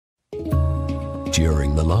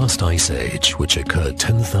During the last ice age, which occurred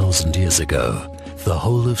 10,000 years ago, the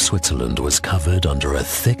whole of Switzerland was covered under a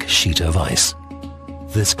thick sheet of ice.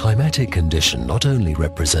 This climatic condition not only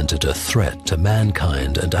represented a threat to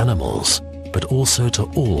mankind and animals, but also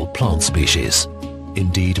to all plant species.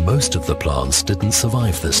 Indeed, most of the plants didn't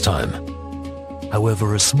survive this time.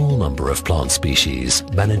 However, a small number of plant species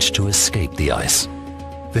managed to escape the ice.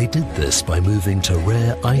 They did this by moving to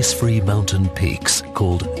rare ice-free mountain peaks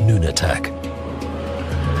called nunatak.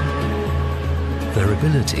 Their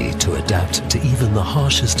ability to adapt to even the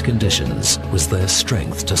harshest conditions was their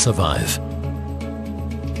strength to survive.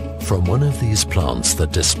 From one of these plants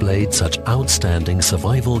that displayed such outstanding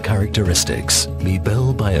survival characteristics,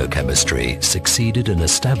 Mibel biochemistry succeeded in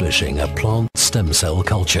establishing a plant stem cell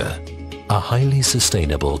culture, a highly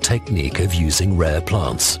sustainable technique of using rare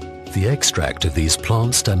plants. The extract of these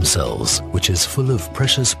plant stem cells, which is full of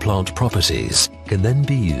precious plant properties, can then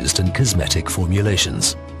be used in cosmetic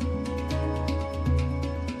formulations.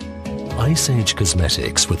 Ice Age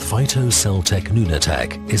Cosmetics with PhytoCellTec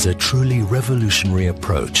nunatak is a truly revolutionary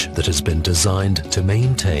approach that has been designed to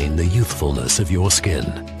maintain the youthfulness of your skin.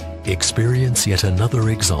 Experience yet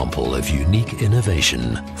another example of unique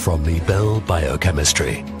innovation from Mibel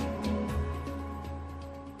Biochemistry.